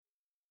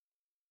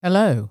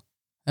Hello,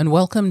 and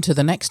welcome to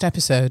the next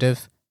episode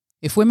of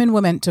If Women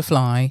Were Meant to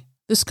Fly,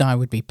 the Sky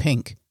Would Be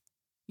Pink.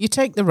 You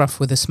take the rough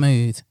with the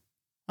smooth.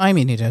 I'm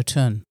Enid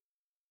O'Tun.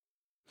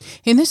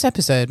 In this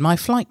episode, my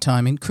flight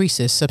time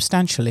increases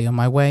substantially on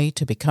my way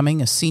to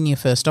becoming a senior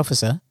first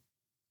officer.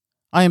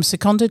 I am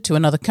seconded to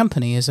another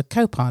company as a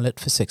co-pilot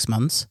for 6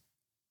 months,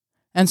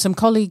 and some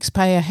colleagues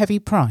pay a heavy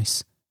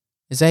price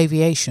as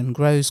aviation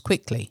grows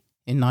quickly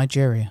in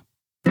Nigeria.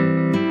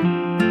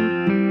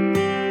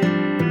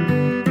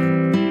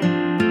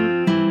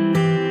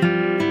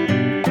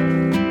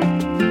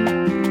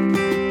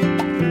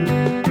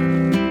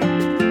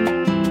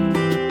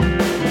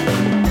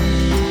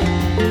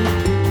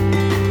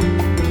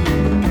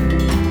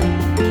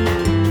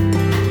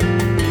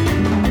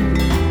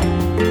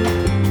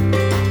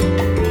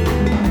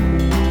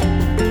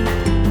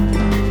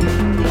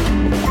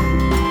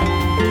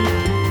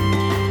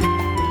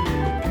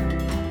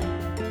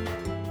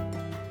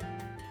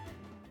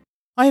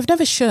 I have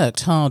never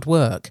shirked hard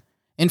work.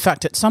 In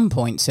fact, at some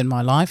points in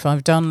my life,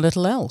 I've done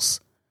little else.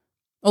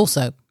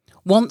 Also,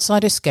 once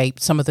I'd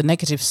escaped some of the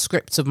negative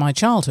scripts of my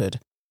childhood,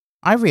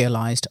 I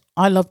realised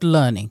I loved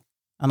learning,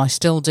 and I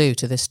still do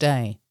to this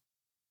day.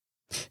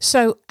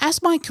 So,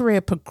 as my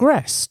career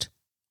progressed,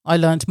 I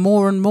learnt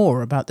more and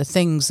more about the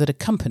things that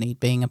accompanied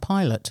being a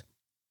pilot.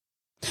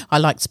 I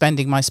liked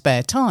spending my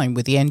spare time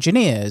with the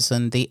engineers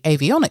and the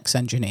avionics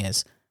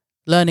engineers,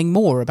 learning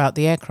more about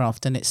the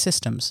aircraft and its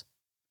systems.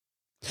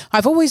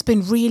 I've always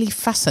been really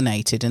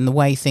fascinated in the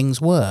way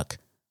things work.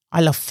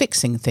 I love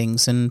fixing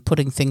things and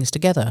putting things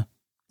together,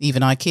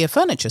 even IKEA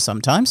furniture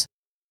sometimes.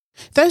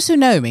 Those who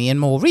know me in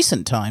more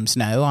recent times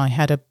know I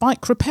had a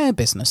bike repair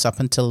business up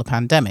until the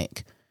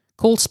pandemic,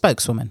 called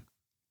Spokeswoman.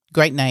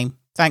 Great name,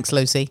 thanks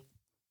Lucy.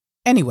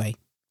 Anyway,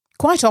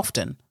 quite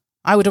often,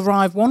 I would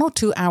arrive 1 or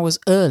 2 hours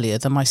earlier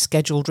than my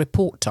scheduled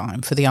report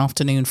time for the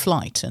afternoon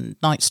flight and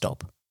night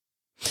stop.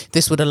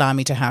 This would allow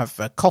me to have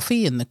a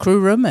coffee in the crew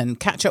room and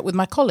catch up with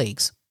my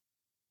colleagues.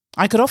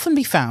 I could often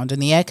be found in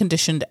the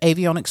air-conditioned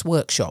avionics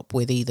workshop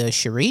with either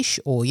Shirish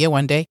or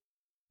Yewande.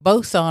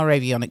 Both are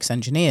avionics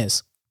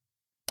engineers.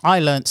 I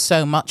learnt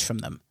so much from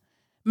them,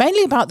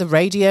 mainly about the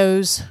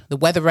radios, the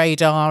weather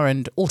radar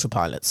and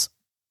autopilots.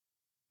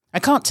 I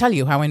can't tell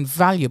you how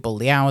invaluable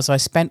the hours I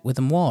spent with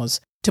them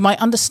was to my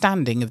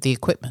understanding of the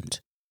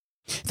equipment.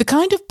 The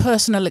kind of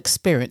personal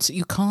experience that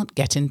you can't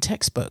get in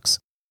textbooks.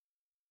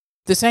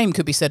 The same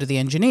could be said of the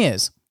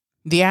engineers.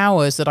 The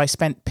hours that I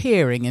spent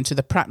peering into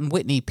the Pratt &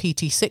 Whitney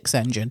PT6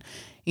 engine,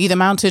 either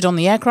mounted on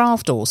the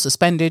aircraft or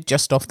suspended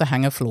just off the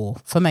hangar floor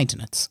for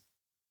maintenance.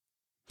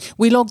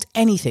 We logged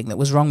anything that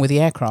was wrong with the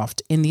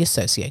aircraft in the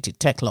associated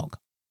tech log.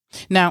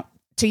 Now,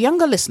 to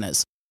younger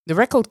listeners, the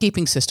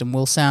record-keeping system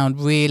will sound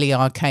really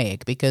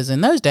archaic because in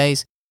those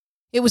days,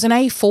 it was an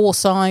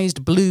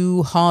A4-sized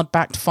blue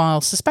hard-backed file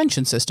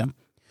suspension system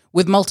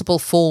with multiple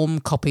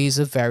form copies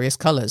of various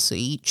colours,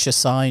 each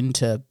assigned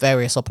to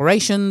various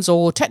operations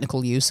or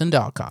technical use and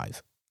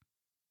archive.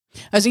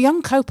 As a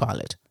young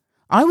co-pilot,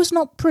 I was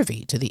not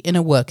privy to the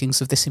inner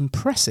workings of this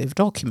impressive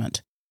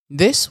document.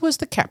 This was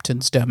the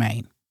captain's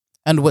domain,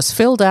 and was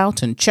filled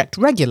out and checked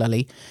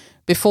regularly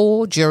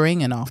before,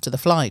 during and after the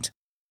flight.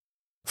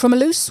 From a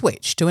loose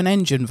switch to an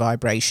engine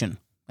vibration,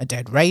 a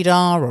dead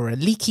radar or a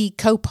leaky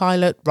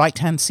co-pilot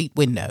right-hand seat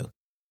window.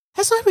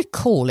 As I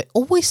recall, it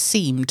always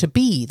seemed to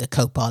be the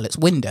co-pilot's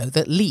window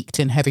that leaked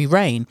in heavy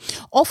rain,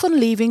 often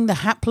leaving the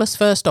hapless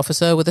first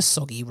officer with a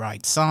soggy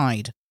right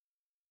side.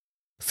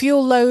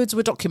 Fuel loads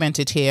were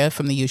documented here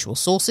from the usual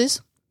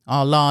sources,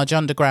 our large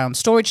underground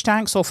storage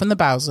tanks or from the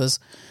Bowsers,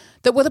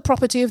 that were the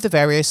property of the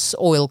various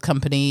oil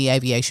company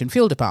aviation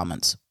fuel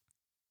departments.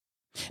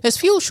 As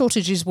fuel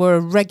shortages were a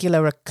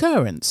regular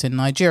occurrence in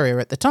Nigeria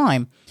at the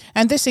time,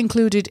 and this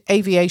included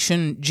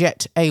aviation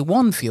Jet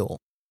A1 fuel,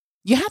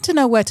 you had to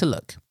know where to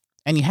look.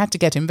 And you had to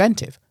get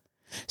inventive,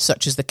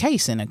 such is the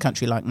case in a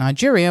country like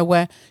Nigeria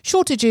where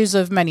shortages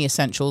of many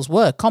essentials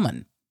were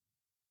common.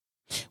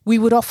 We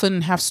would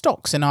often have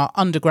stocks in our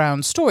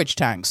underground storage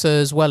tanks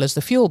as well as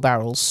the fuel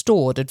barrels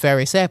stored at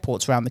various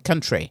airports around the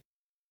country.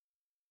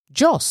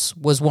 Jos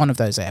was one of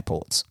those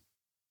airports.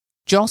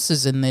 Jos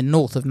is in the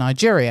north of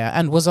Nigeria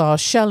and was our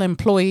Shell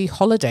employee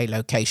holiday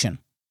location.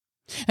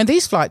 And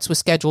these flights were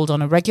scheduled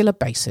on a regular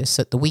basis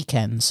at the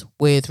weekends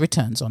with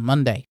returns on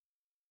Monday.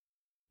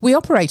 We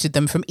operated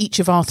them from each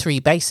of our 3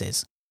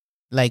 bases,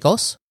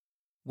 Lagos,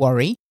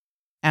 Warri,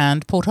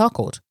 and Port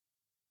Harcourt.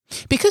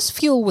 Because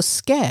fuel was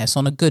scarce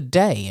on a good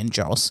day in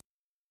Jos,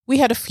 we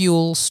had a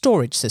fuel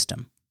storage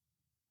system.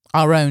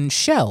 Our own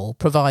Shell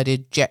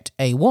provided Jet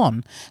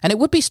A1, and it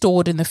would be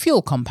stored in the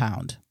fuel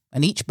compound,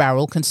 and each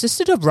barrel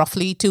consisted of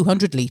roughly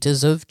 200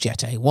 litres of Jet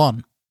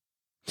A1.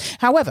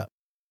 However,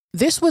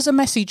 this was a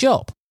messy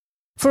job.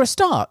 For a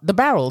start, the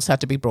barrels had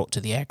to be brought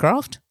to the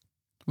aircraft,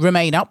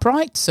 remain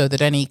upright so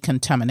that any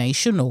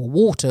contamination or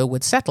water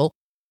would settle,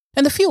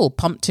 and the fuel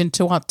pumped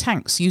into our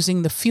tanks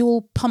using the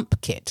fuel pump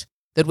kit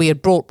that we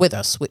had brought with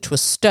us, which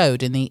was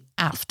stowed in the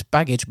aft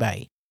baggage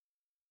bay.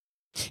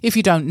 If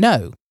you don't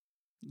know,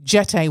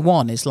 Jet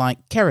A1 is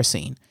like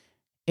kerosene.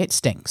 It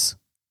stinks.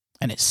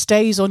 and it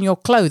stays on your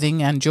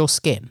clothing and your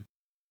skin.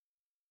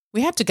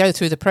 We had to go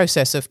through the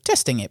process of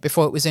testing it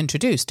before it was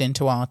introduced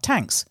into our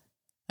tanks,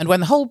 and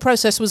when the whole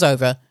process was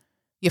over,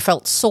 you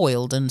felt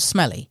soiled and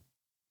smelly.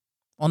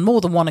 On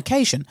more than one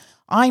occasion,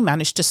 I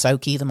managed to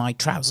soak either my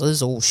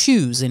trousers or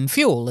shoes in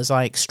fuel as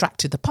I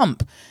extracted the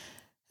pump,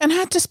 and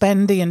had to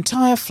spend the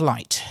entire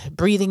flight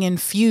breathing in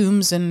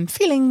fumes and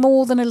feeling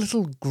more than a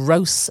little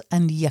gross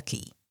and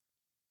yucky.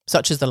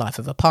 Such is the life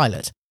of a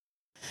pilot.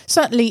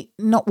 Certainly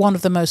not one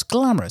of the most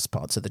glamorous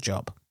parts of the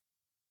job.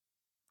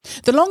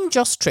 The long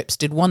Joss trips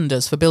did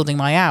wonders for building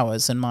my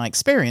hours and my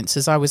experience,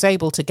 as I was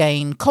able to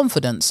gain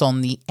confidence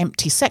on the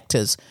empty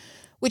sectors,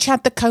 which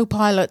had the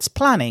co-pilots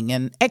planning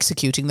and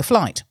executing the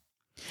flight.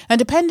 And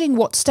depending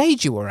what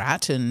stage you were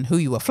at and who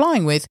you were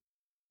flying with,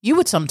 you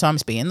would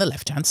sometimes be in the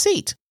left-hand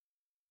seat.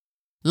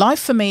 Life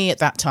for me at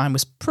that time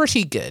was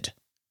pretty good.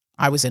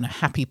 I was in a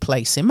happy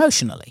place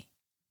emotionally.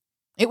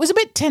 It was a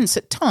bit tense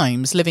at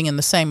times living in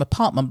the same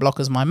apartment block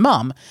as my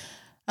mum,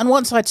 and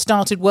once I'd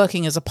started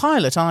working as a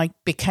pilot, I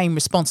became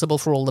responsible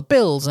for all the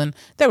bills, and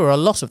there were a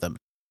lot of them.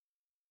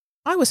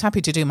 I was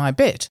happy to do my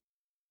bit.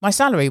 My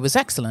salary was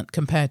excellent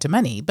compared to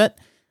many, but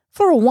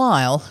for a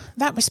while,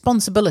 that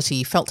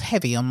responsibility felt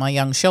heavy on my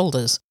young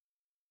shoulders.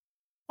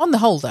 On the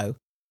whole, though,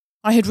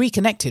 I had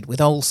reconnected with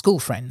old school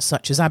friends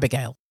such as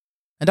Abigail,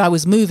 and I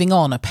was moving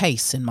on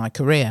apace in my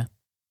career.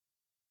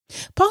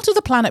 Part of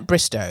the plan at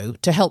Bristow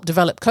to help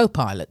develop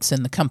co-pilots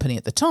in the company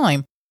at the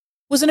time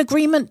was an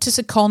agreement to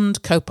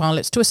second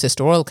co-pilots to a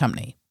sister oil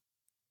company.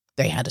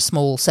 They had a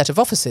small set of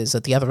offices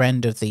at the other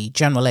end of the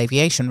general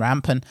aviation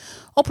ramp and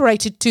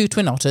operated 2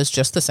 Twin Otters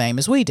just the same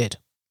as we did.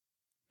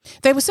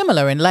 They were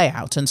similar in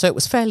layout, and so it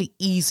was fairly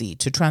easy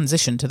to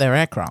transition to their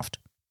aircraft.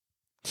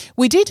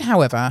 We did,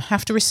 however,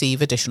 have to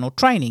receive additional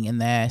training in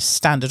their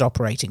standard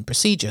operating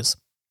procedures.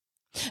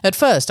 At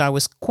first, I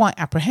was quite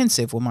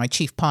apprehensive when my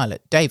chief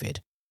pilot, David,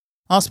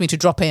 asked me to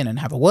drop in and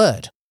have a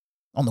word.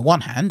 On the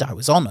one hand, I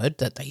was honoured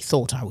that they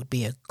thought I would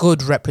be a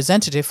good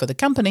representative for the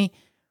company,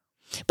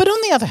 but on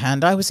the other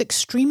hand, I was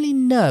extremely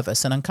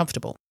nervous and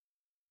uncomfortable.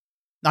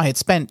 I had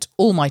spent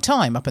all my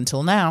time up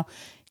until now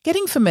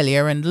getting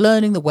familiar and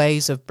learning the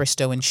ways of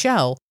Bristow and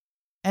Shell,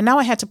 and now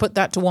I had to put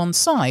that to one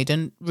side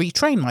and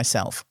retrain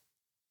myself.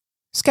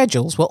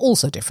 Schedules were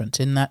also different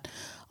in that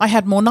I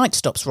had more night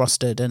stops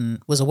rostered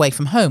and was away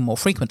from home more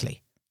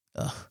frequently.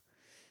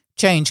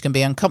 Change can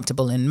be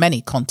uncomfortable in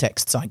many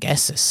contexts, I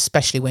guess,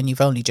 especially when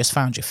you've only just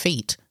found your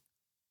feet.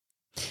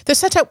 The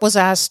setup was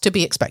as to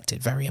be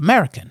expected, very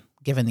American,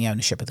 given the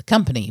ownership of the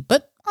company,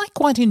 but I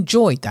quite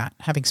enjoyed that,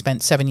 having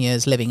spent 7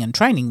 years living and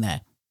training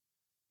there.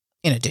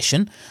 In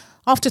addition,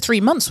 after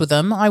 3 months with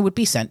them, I would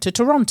be sent to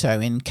Toronto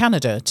in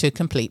Canada to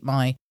complete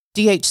my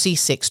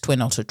DHC-6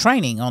 Twin Otter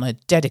training on a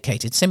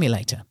dedicated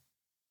simulator.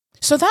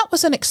 So that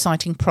was an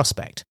exciting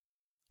prospect.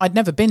 I'd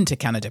never been to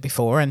Canada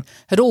before and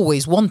had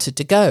always wanted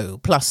to go,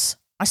 plus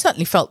I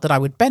certainly felt that I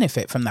would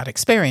benefit from that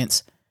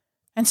experience,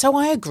 and so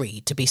I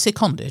agreed to be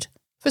seconded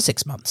for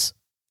 6 months.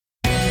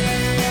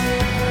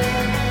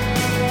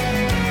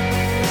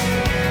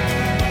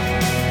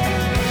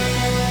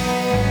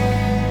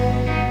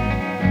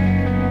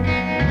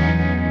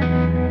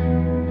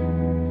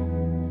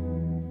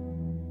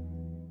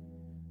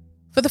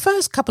 For the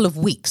first couple of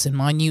weeks in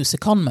my new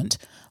secondment,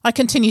 I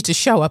continued to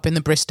show up in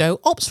the Bristow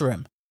ops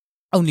room,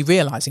 only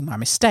realising my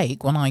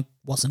mistake when I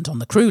wasn't on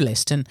the crew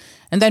list and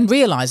then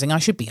realising I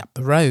should be up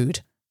the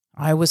road.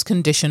 I was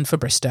conditioned for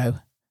Bristow,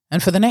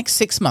 and for the next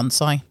 6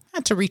 months I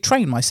had to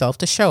retrain myself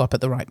to show up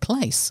at the right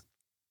place.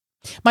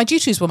 My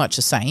duties were much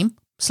the same,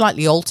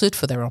 slightly altered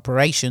for their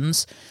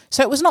operations,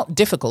 so it was not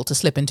difficult to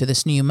slip into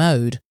this new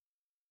mode.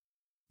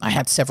 I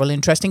had several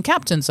interesting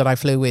captains that I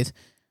flew with,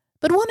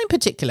 but one in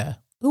particular,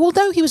 who,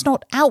 although he was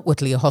not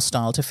outwardly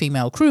hostile to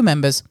female crew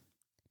members,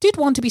 did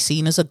want to be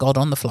seen as a god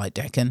on the flight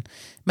deck and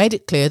made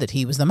it clear that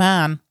he was the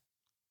man.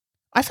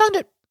 I found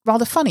it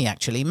rather funny,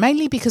 actually,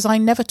 mainly because I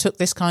never took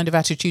this kind of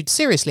attitude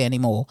seriously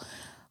anymore.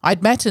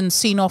 I'd met and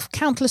seen off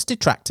countless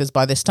detractors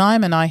by this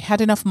time, and I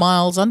had enough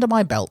miles under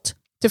my belt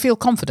to feel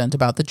confident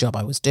about the job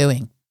I was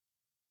doing.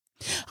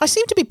 I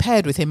seemed to be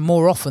paired with him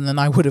more often than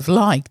I would have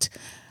liked.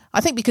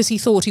 I think because he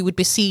thought he would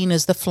be seen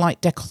as the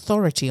flight deck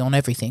authority on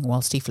everything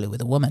whilst he flew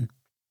with a woman.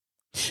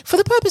 For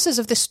the purposes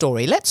of this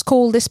story, let's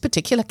call this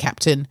particular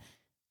captain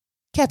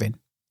Kevin.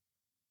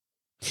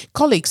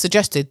 Colleagues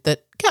suggested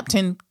that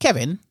Captain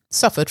Kevin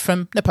suffered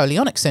from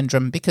Napoleonic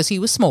syndrome because he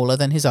was smaller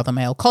than his other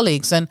male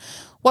colleagues, and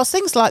whilst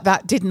things like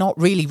that did not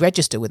really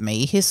register with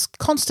me, his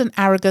constant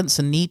arrogance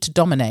and need to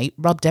dominate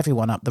rubbed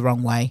everyone up the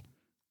wrong way.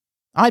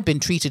 I'd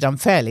been treated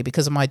unfairly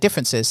because of my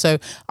differences, so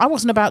I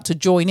wasn't about to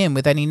join in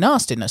with any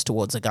nastiness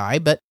towards the guy,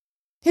 but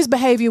his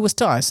behaviour was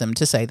tiresome,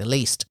 to say the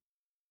least.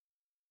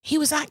 He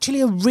was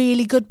actually a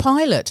really good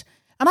pilot,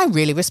 and I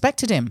really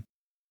respected him,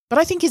 but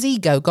I think his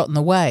ego got in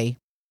the way.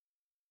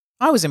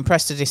 I was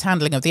impressed at his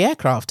handling of the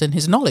aircraft, and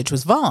his knowledge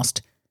was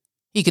vast.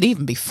 He could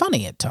even be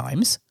funny at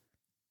times.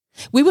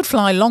 We would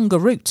fly longer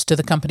routes to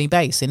the company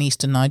base in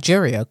eastern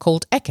Nigeria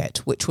called Eket,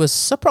 which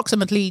was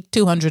approximately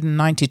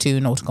 292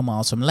 nautical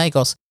miles from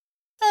Lagos,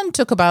 and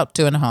took about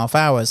 2.5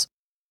 hours.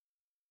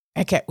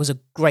 Eket was a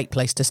great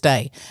place to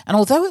stay, and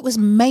although it was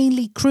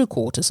mainly crew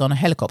quarters on a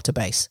helicopter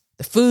base,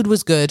 the food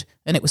was good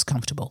and it was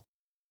comfortable.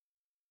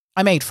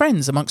 I made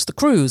friends amongst the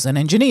crews and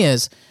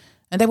engineers,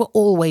 and they were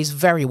always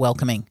very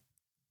welcoming.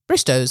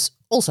 Bristow's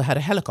also had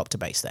a helicopter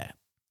base there.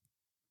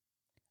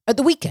 At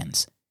the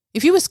weekends,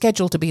 if you were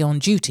scheduled to be on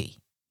duty,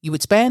 you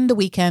would spend the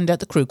weekend at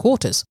the crew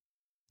quarters,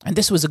 and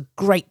this was a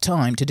great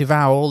time to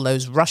devour all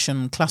those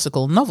Russian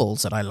classical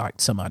novels that I liked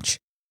so much.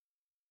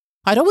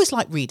 I'd always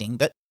liked reading,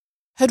 but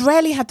had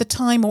rarely had the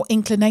time or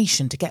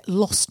inclination to get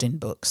lost in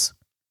books.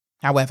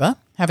 However,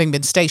 having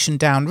been stationed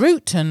down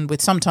route and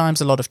with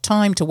sometimes a lot of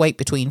time to wait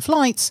between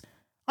flights,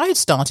 I had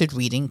started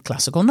reading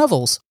classical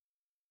novels.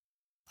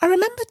 I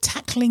remember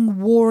tackling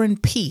War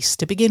and Peace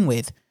to begin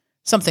with,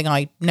 something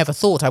I never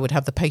thought I would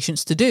have the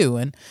patience to do,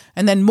 and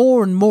then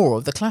more and more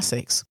of the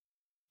classics.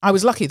 I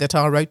was lucky that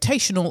our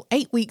rotational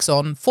 8 weeks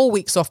on, 4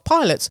 weeks off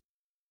pilots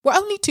were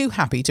only too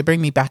happy to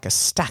bring me back a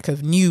stack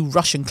of new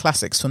Russian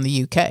classics from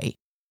the UK.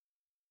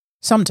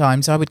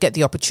 Sometimes I would get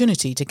the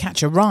opportunity to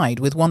catch a ride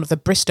with one of the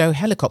Bristow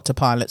helicopter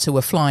pilots who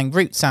were flying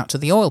routes out to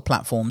the oil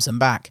platforms and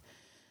back.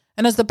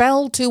 And as the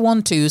Bell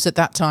 212s at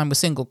that time were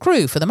single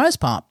crew for the most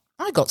part,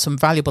 I got some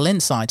valuable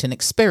insight and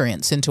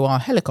experience into our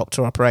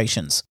helicopter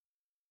operations.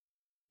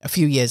 A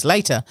few years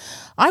later,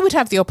 I would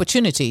have the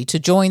opportunity to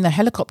join the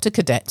helicopter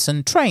cadets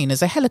and train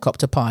as a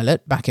helicopter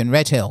pilot back in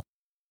Redhill.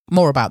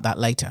 More about that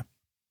later.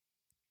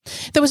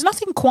 There was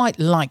nothing quite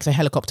like the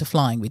helicopter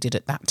flying we did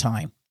at that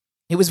time.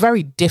 It was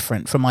very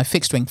different from my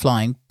fixed-wing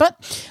flying,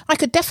 but I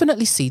could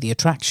definitely see the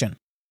attraction.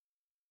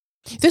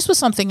 This was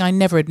something I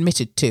never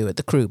admitted to at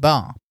the crew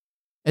bar,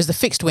 as the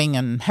fixed-wing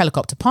and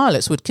helicopter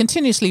pilots would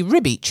continuously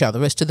rib each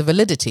other as to the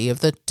validity of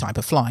the type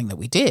of flying that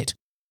we did.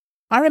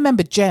 I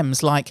remember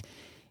gems like,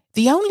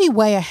 "The only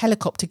way a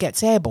helicopter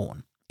gets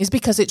airborne is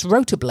because its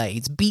rotor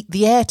blades beat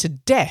the air to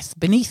death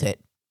beneath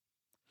it.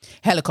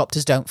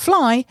 Helicopters don't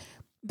fly,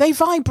 they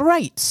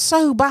vibrate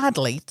so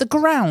badly the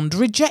ground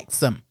rejects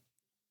them."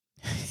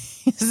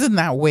 Isn't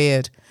that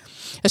weird?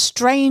 A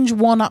strange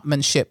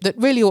one-upmanship that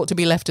really ought to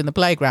be left in the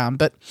playground,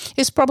 but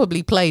is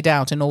probably played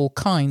out in all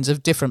kinds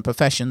of different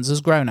professions as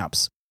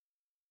grown-ups.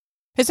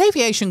 As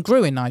aviation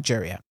grew in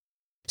Nigeria,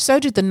 so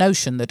did the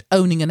notion that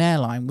owning an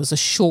airline was a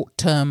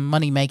short-term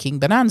money-making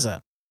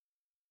bonanza.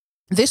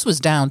 This was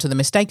down to the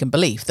mistaken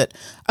belief that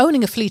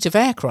owning a fleet of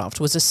aircraft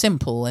was a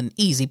simple and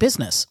easy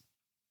business.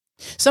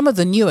 Some of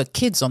the newer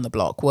kids on the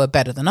block were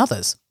better than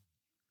others.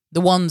 The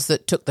ones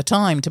that took the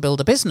time to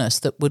build a business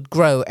that would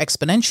grow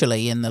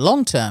exponentially in the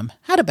long term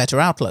had a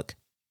better outlook.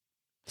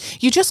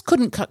 You just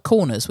couldn't cut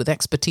corners with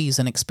expertise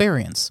and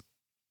experience.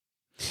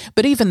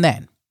 But even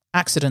then,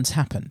 accidents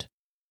happened,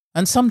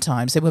 and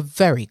sometimes they were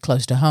very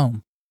close to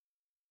home.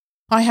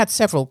 I had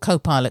several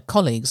co-pilot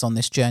colleagues on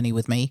this journey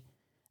with me,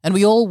 and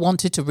we all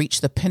wanted to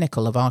reach the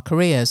pinnacle of our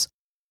careers.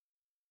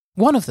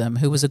 One of them,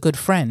 who was a good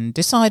friend,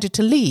 decided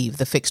to leave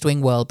the fixed-wing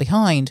world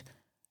behind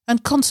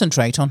and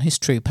concentrate on his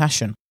true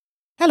passion.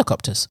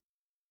 Helicopters.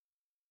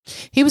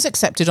 He was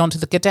accepted onto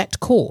the cadet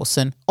course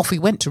and off he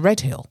went to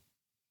Redhill.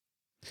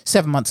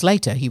 7 months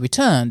later he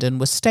returned and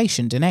was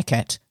stationed in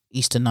Eket,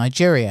 eastern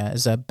Nigeria,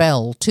 as a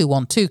Bell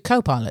 212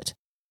 co-pilot.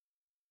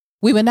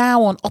 We were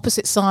now on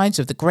opposite sides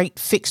of the great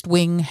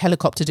fixed-wing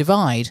helicopter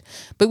divide,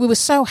 but we were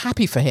so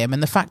happy for him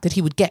and the fact that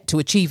he would get to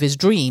achieve his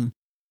dream.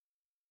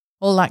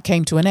 All that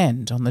came to an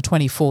end on the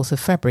 24th of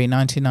February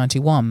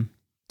 1991,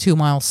 2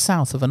 miles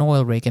south of an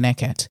oil rig in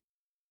Eket.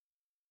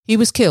 He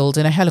was killed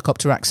in a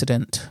helicopter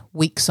accident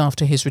weeks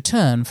after his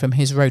return from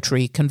his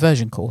rotary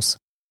conversion course.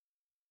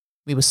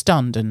 We were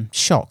stunned and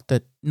shocked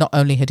that not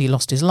only had he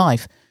lost his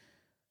life,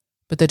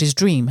 but that his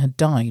dream had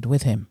died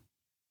with him.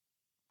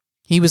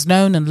 He was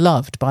known and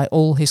loved by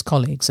all his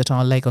colleagues at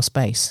our Lagos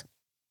base,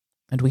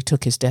 and we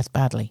took his death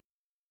badly.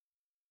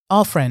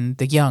 Our friend,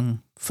 the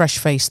young,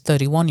 fresh-faced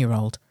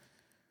 31-year-old,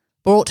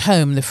 brought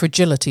home the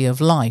fragility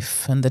of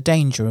life and the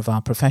danger of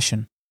our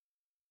profession.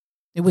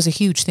 It was a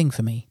huge thing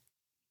for me.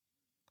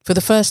 For the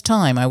first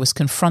time, I was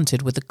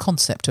confronted with the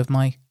concept of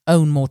my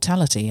own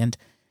mortality, and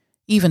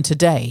even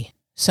today,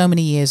 so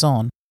many years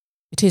on,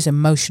 it is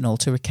emotional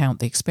to recount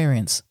the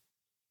experience.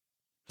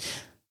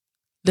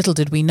 Little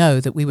did we know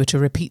that we were to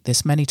repeat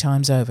this many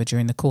times over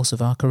during the course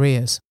of our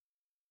careers.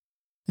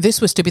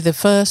 This was to be the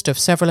first of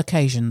several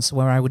occasions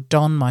where I would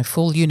don my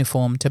full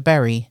uniform to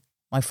bury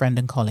my friend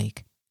and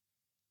colleague.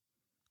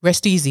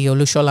 Rest easy,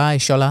 Olushola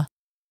Ishola.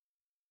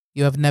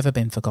 You have never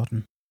been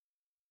forgotten.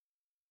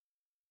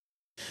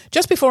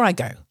 Just before I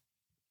go,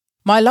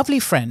 my lovely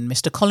friend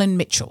Mr. Colin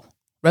Mitchell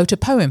wrote a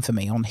poem for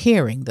me on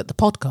hearing that the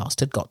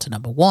podcast had got to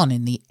number 1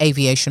 in the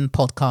Aviation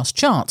podcast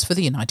charts for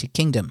the United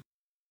Kingdom.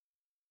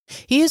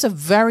 He is a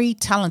very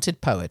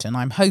talented poet, and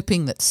I'm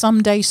hoping that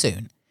someday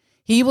soon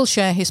he will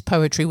share his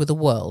poetry with the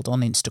world on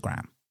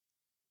Instagram.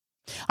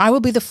 I will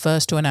be the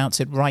first to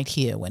announce it right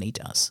here when he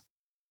does.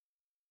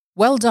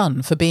 Well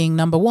done for being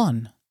number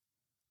 1,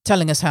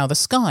 telling us how the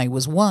sky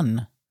was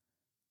won.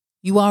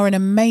 You are an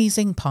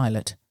amazing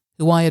pilot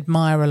who I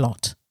admire a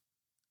lot.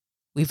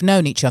 We've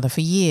known each other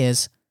for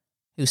years.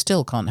 who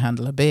still can't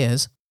handle her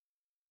beers.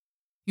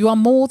 You are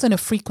more than a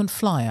frequent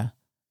flyer.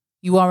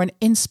 You are an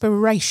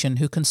inspiration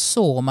who can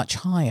soar much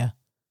higher.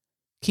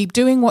 Keep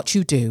doing what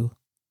you do.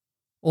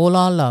 All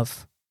our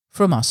love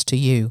from us to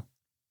you.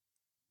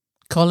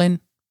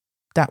 Colin,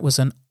 that was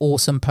an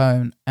awesome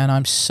poem, and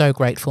I'm so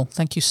grateful.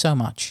 Thank you so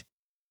much.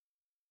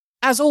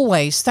 As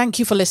always, thank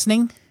you for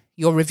listening.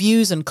 Your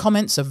reviews and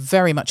comments are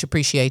very much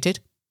appreciated.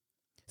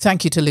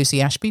 Thank you to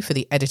Lucy Ashby for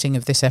the editing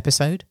of this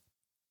episode.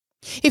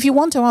 If you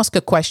want to ask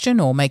a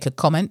question or make a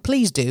comment,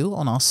 please do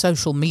on our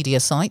social media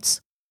sites,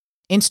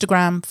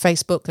 Instagram,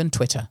 Facebook and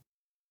Twitter.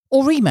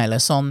 Or email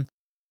us on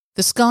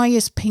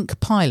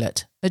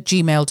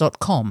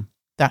theskyIspinkpilot@gmail.com.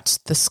 That's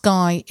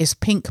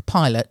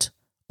theskyIspinkpilot,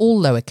 all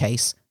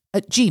lowercase,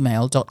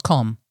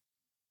 @gmail.com.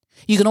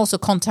 You can also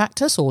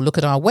contact us or look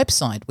at our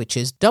website, which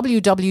is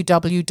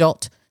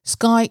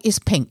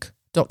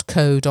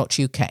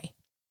www.skyispink.co.uk.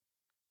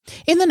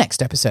 In the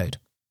next episode,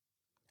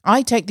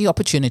 I take the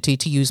opportunity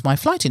to use my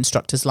flight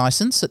instructor's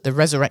license at the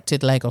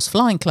resurrected Lagos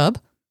Flying Club.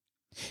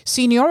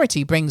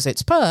 Seniority brings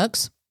its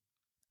perks,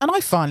 and I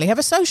finally have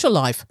a social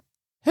life.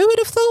 Who would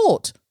have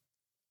thought?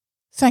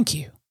 Thank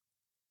you,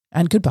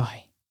 and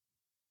goodbye.